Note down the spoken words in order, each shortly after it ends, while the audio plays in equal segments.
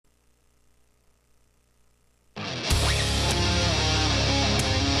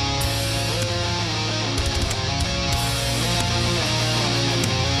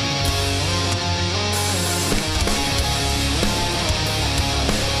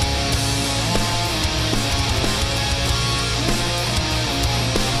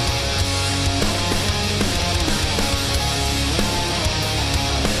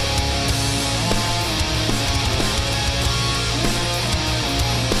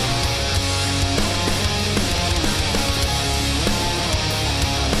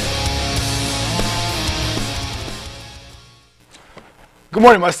Good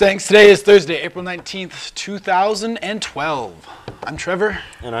morning, Mustangs. Today is Thursday, April 19th, 2012. I'm Trevor.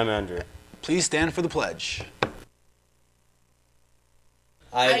 And I'm Andrew. Please stand for the pledge.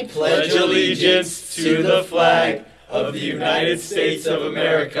 I pledge allegiance to the flag of the United States of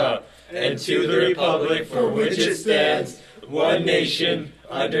America and to the republic for which it stands, one nation,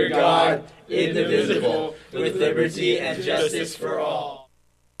 under God, indivisible, with liberty and justice for all.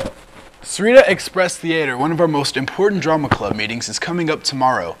 Sahuarita Express Theater, one of our most important drama club meetings, is coming up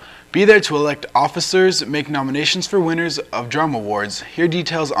tomorrow. Be there to elect officers, make nominations for winners of drama awards, hear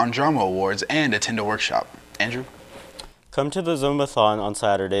details on drama awards, and attend a workshop. Andrew? Come to the Zumbathon on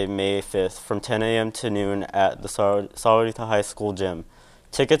Saturday, May 5th from 10 a.m. to noon at the Sahuarita High School gym.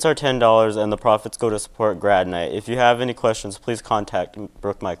 Tickets are $10 and the profits go to support grad night. If you have any questions, please contact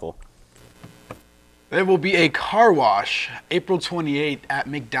Brooke Michael. There will be a car wash April 28th at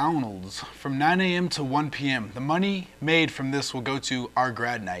McDonald's from 9 a.m. to 1 p.m. The money made from this will go to our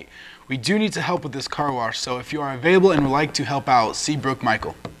grad night. We do need to help with this car wash, so if you are available and would like to help out, see Brooke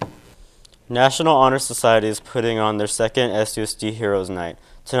Michael. National Honor Society is putting on their second SUSD Heroes Night.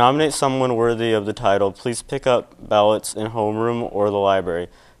 To nominate someone worthy of the title, please pick up ballots in homeroom or the library.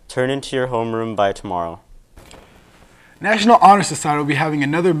 Turn into your homeroom by tomorrow. National Honor Society will be having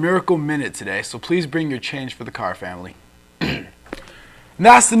another Miracle Minute today, so please bring your change for the Carr family. And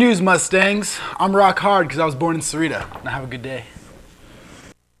that's the news, Mustangs. I'm rock hard because I was born in Sahuarita. Now have a good day.